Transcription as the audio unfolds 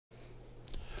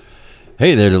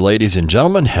Hey there, ladies and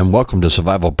gentlemen, and welcome to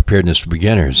Survival Preparedness for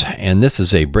Beginners. And this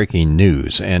is a breaking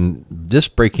news, and this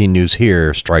breaking news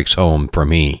here strikes home for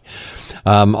me.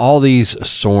 All these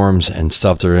storms and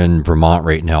stuff that are in Vermont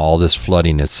right now, all this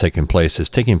flooding that's taking place is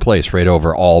taking place right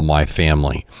over all my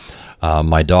family.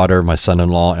 My daughter, my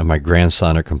son-in-law, and my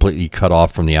grandson are completely cut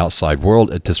off from the outside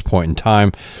world at this point in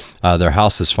time. Their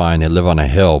house is fine. They live on a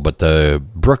hill, but the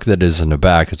brook that is in the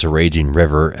back is a raging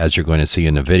river, as you're going to see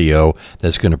in the video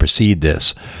that's going to precede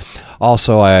this.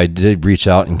 Also, I did reach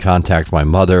out and contact my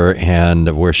mother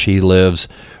and where she lives.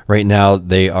 Right now,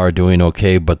 they are doing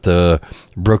okay, but the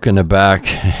brook in the back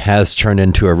has turned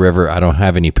into a river. I don't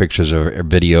have any pictures or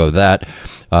video of that,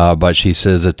 but she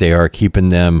says that they are keeping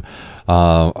them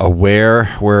aware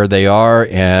where they are,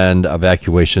 and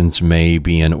evacuations may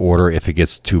be in order if it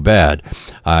gets too bad.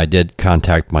 I did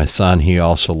contact my son. He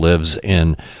also lives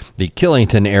in the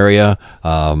Killington area,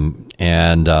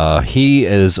 and he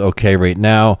is okay right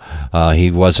now.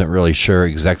 He wasn't really sure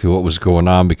exactly what was going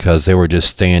on because they were just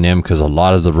staying in because a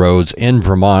lot of the roads in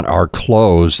Vermont are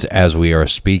closed as we are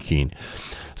speaking.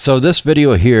 So this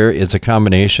video here is a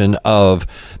combination of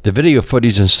the video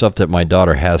footage and stuff that my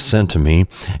daughter has sent to me,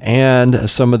 and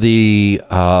some of the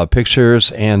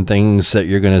pictures and things that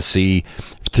you're going to see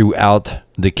throughout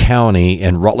the county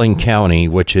in Rutland County,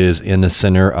 which is in the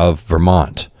center of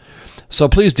Vermont. So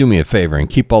please do me a favor and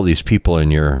keep all these people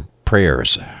in your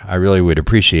prayers. I really would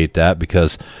appreciate that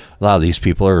because a lot of these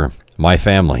people are my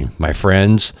family, my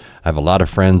friends. I have a lot of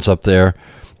friends up there.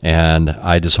 And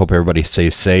I just hope everybody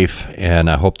stays safe,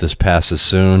 and I hope this passes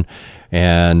soon.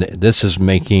 And this is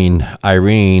making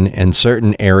Irene in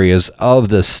certain areas of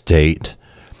the state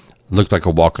look like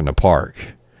a walk in the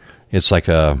park. It's like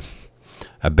a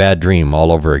bad dream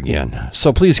all over again.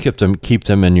 So please keep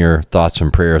them in your thoughts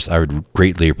and prayers. I would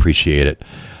greatly appreciate it.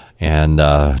 And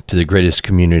to the greatest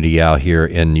community out here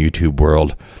in the YouTube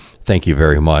world, thank you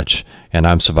very much. And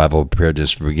I'm Survival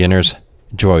Preparedness for Beginners.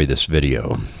 Enjoy this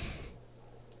video.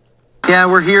 Yeah,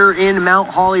 we're here in Mount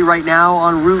Holly right now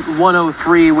on Route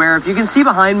 103, where if you can see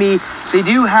behind me, they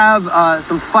do have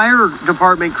some fire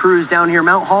department crews down here.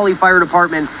 Mount Holly Fire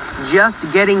Department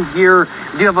just getting here.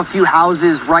 We do have a few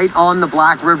houses right on the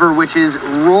Black River, which is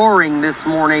roaring this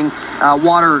morning.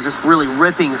 Water just really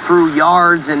ripping through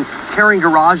yards and tearing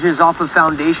garages off of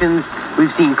foundations.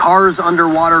 We've seen cars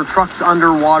underwater, trucks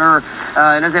underwater.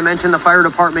 And as I mentioned, the fire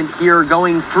department here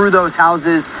going through those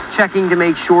houses, checking to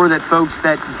make sure that folks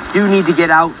that do need to get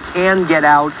out can get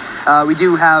out. We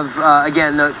do have,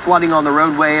 again, the flooding on the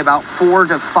roadway, about 4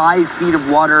 to 5 feet of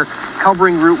water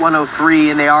covering Route 103,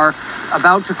 and they are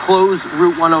about to close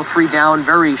Route 103 down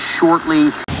very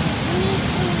shortly.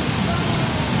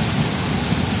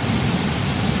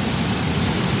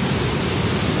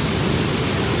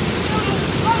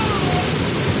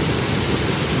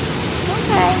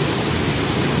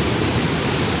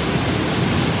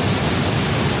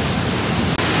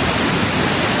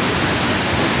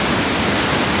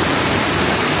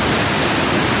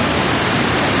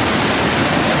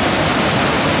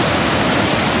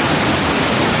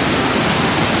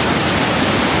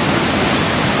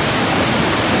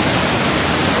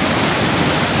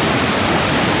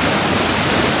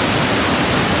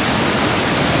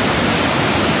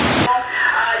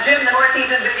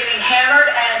 Has been getting hammered,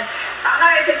 and I'm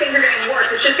not going to say things are getting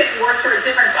worse. It's just getting worse for a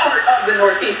different part of the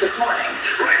Northeast this morning.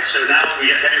 Right, so now we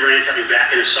have heavy rain coming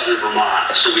back into southern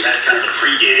Vermont. So we had kind of a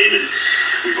pregame, and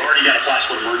we've already got a flash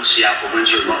flood emergency out for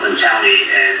Windsor and Rutland County,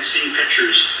 and seeing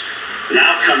pictures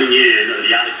now coming in of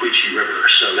the Evacuation River.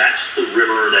 So that's the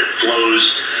river that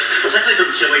flows essentially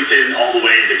from Killington all the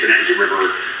way to the Connecticut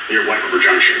River near White River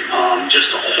Junction.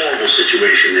 Just a horrible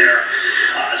situation there.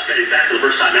 In fact, for the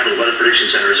first time ever, the Weather Prediction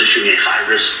Center is issuing a high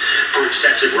risk for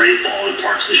excessive rainfall in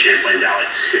parts of the Champlain Valley.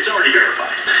 It's already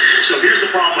verified. So here's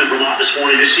the problem with Vermont this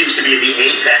morning. This seems to be at the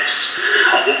apex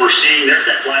of what we're seeing. There's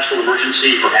that flash flood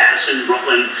emergency for Addison,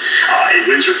 Rutland, and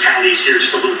Windsor counties.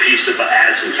 Here's just a little piece of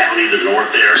Addison County to the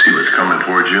north there. See what's coming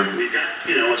towards you? We've got,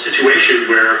 a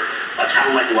situation where a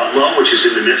town like Ludlow, which is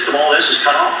in the midst of all this, is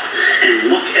cut off. And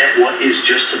look at what is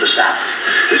just to the south.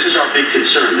 This is our big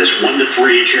concern, this 1 to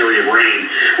 3 inch area of rain,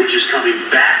 which is coming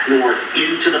back north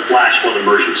into the flash flood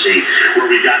emergency, where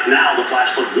we've got now the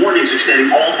flash flood warnings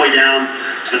extending all the way down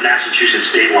to the Massachusetts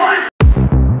state line.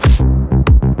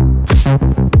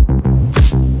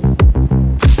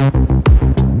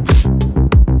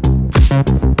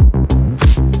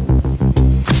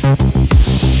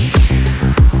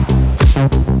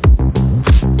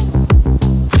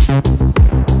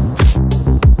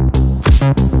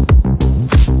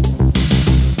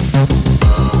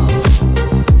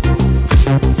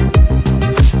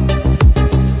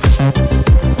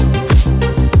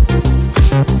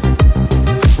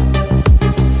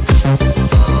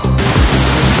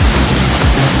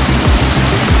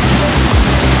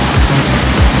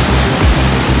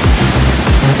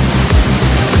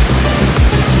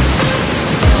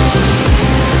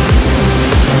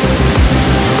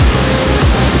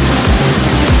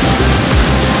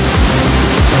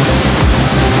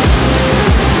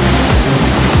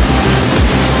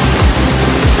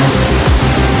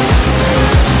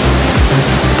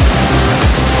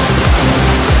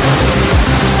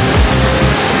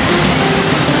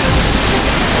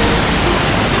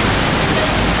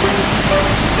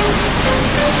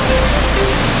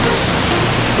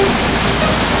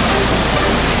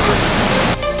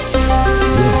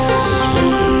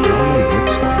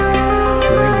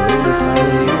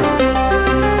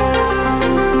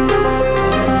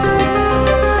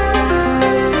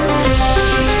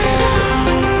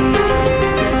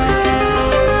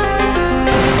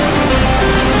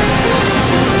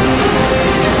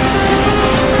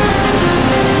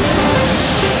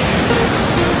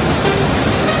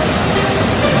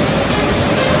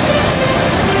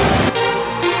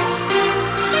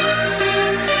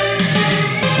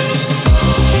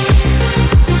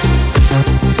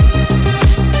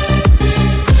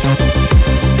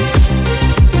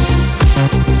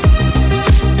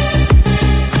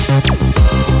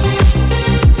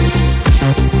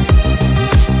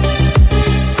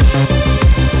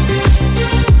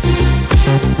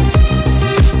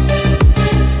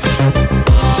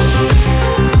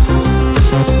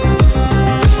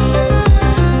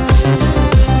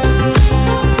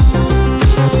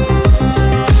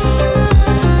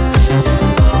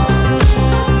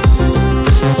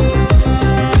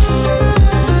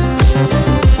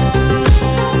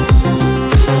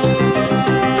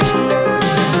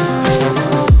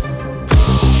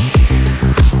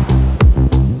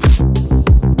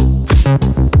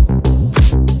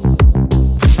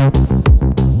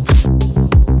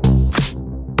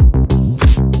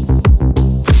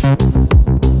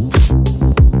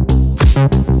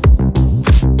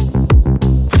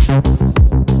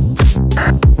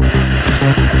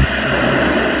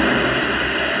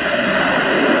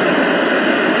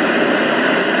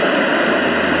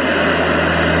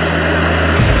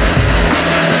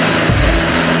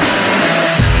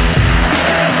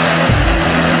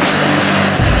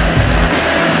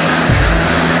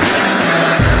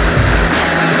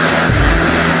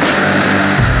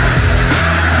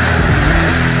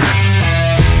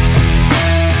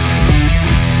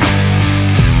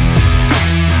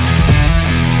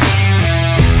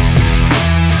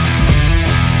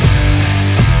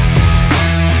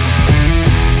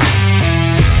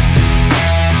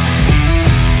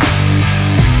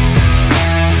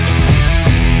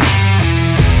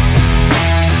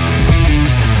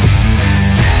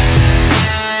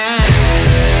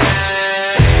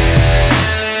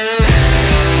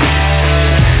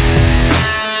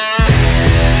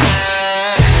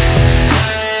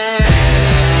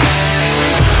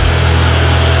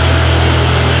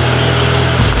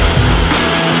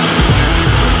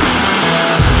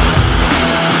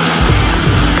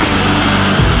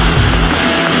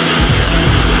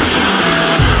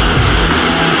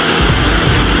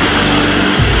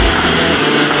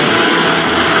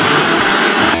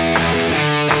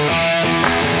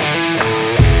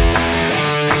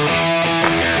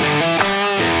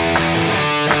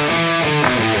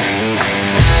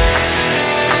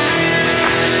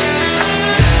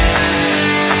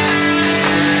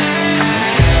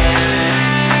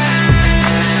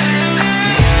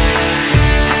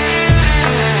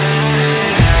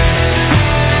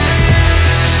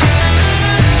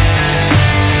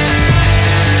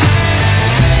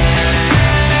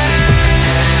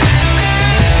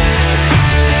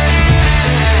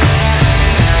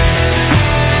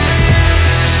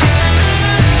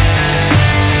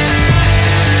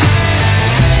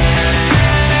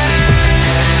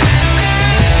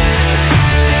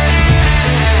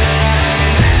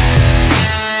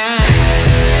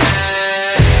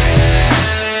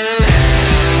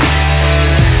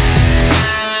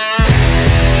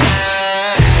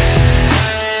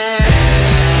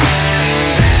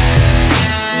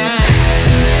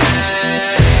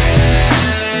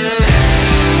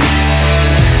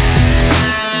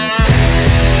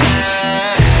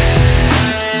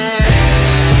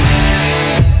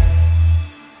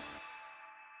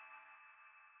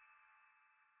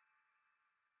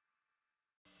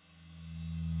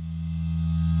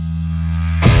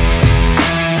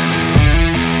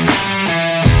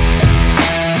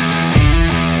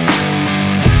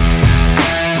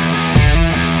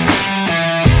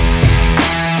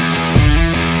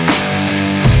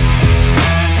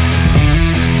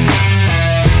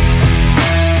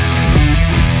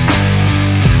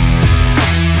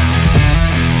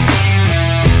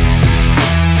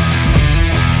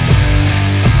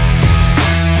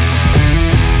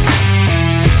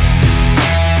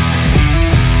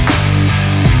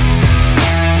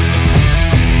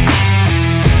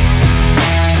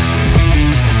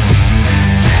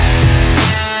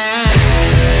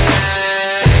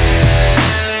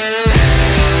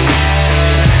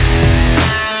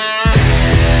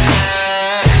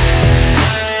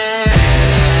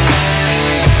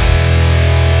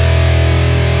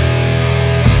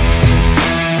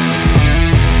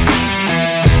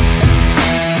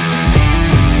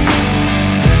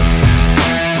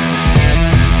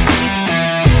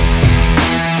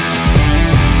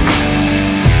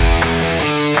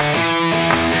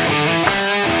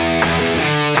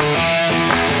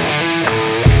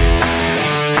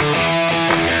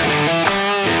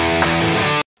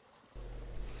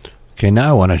 Okay,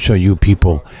 now I want to show you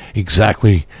people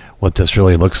exactly what this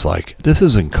really looks like. This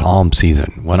is in calm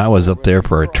season. When I was up there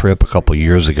for a trip a couple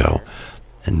years ago,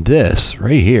 and this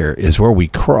right here is where we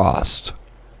crossed.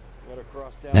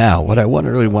 Now, what I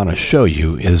really want to show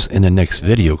you is in the next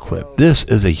video clip. This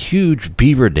is a huge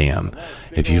beaver dam.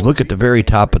 If you look at the very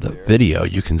top of the video,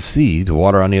 you can see the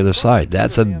water on the other side.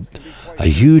 That's a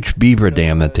huge beaver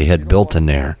dam that they had built in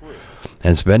there.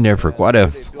 And it's been there for quite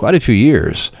a few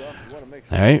years.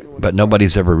 All right, but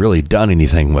nobody's ever really done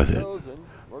anything with it.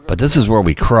 But this is where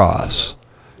we cross.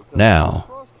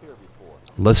 Now,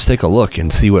 let's take a look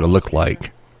and see what it looked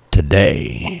like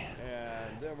today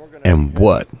and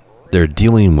what they're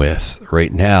dealing with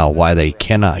right now, why they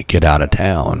cannot get out of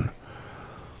town.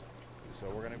 So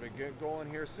we're going to get going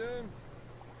here soon.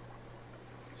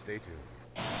 Stay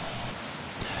tuned.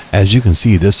 As you can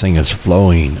see, this thing is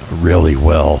flowing really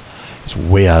well. It's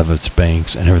way out of its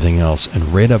banks and everything else. And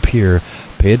right up here,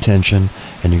 pay attention,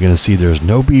 and you're going to see there's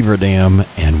no beaver dam.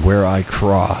 And where I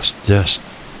crossed just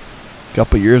a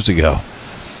couple years ago,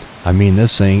 I mean,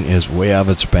 this thing is way out of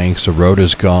its banks. The road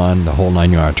is gone, the whole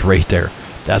 9 yards right there.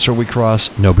 That's where we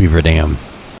cross, no beaver dam.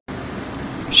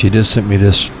 She just sent me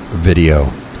this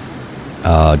video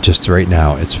just right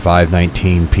now. It's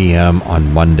 5:19 p.m.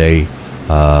 on Monday,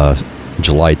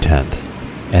 July 10th.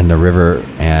 And the river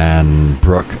and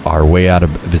brook are way out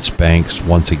of its banks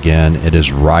once again. It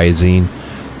is rising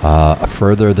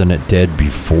further than it did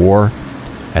before.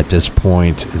 At this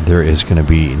point, there is going to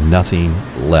be nothing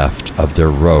left of their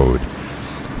road.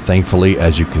 Thankfully,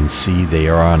 as you can see, they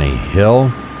are on a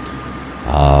hill.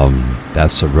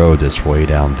 That's the road that's way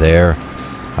down there.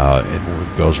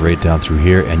 It goes right down through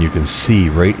here, and you can see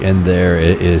right in there,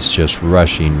 it is just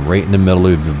rushing right in the middle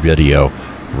of the video,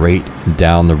 right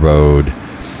down the road,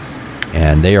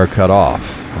 and they are cut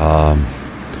off.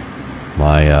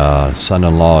 My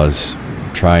son-in-law is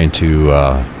trying to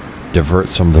divert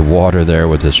some of the water there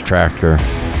with his tractor.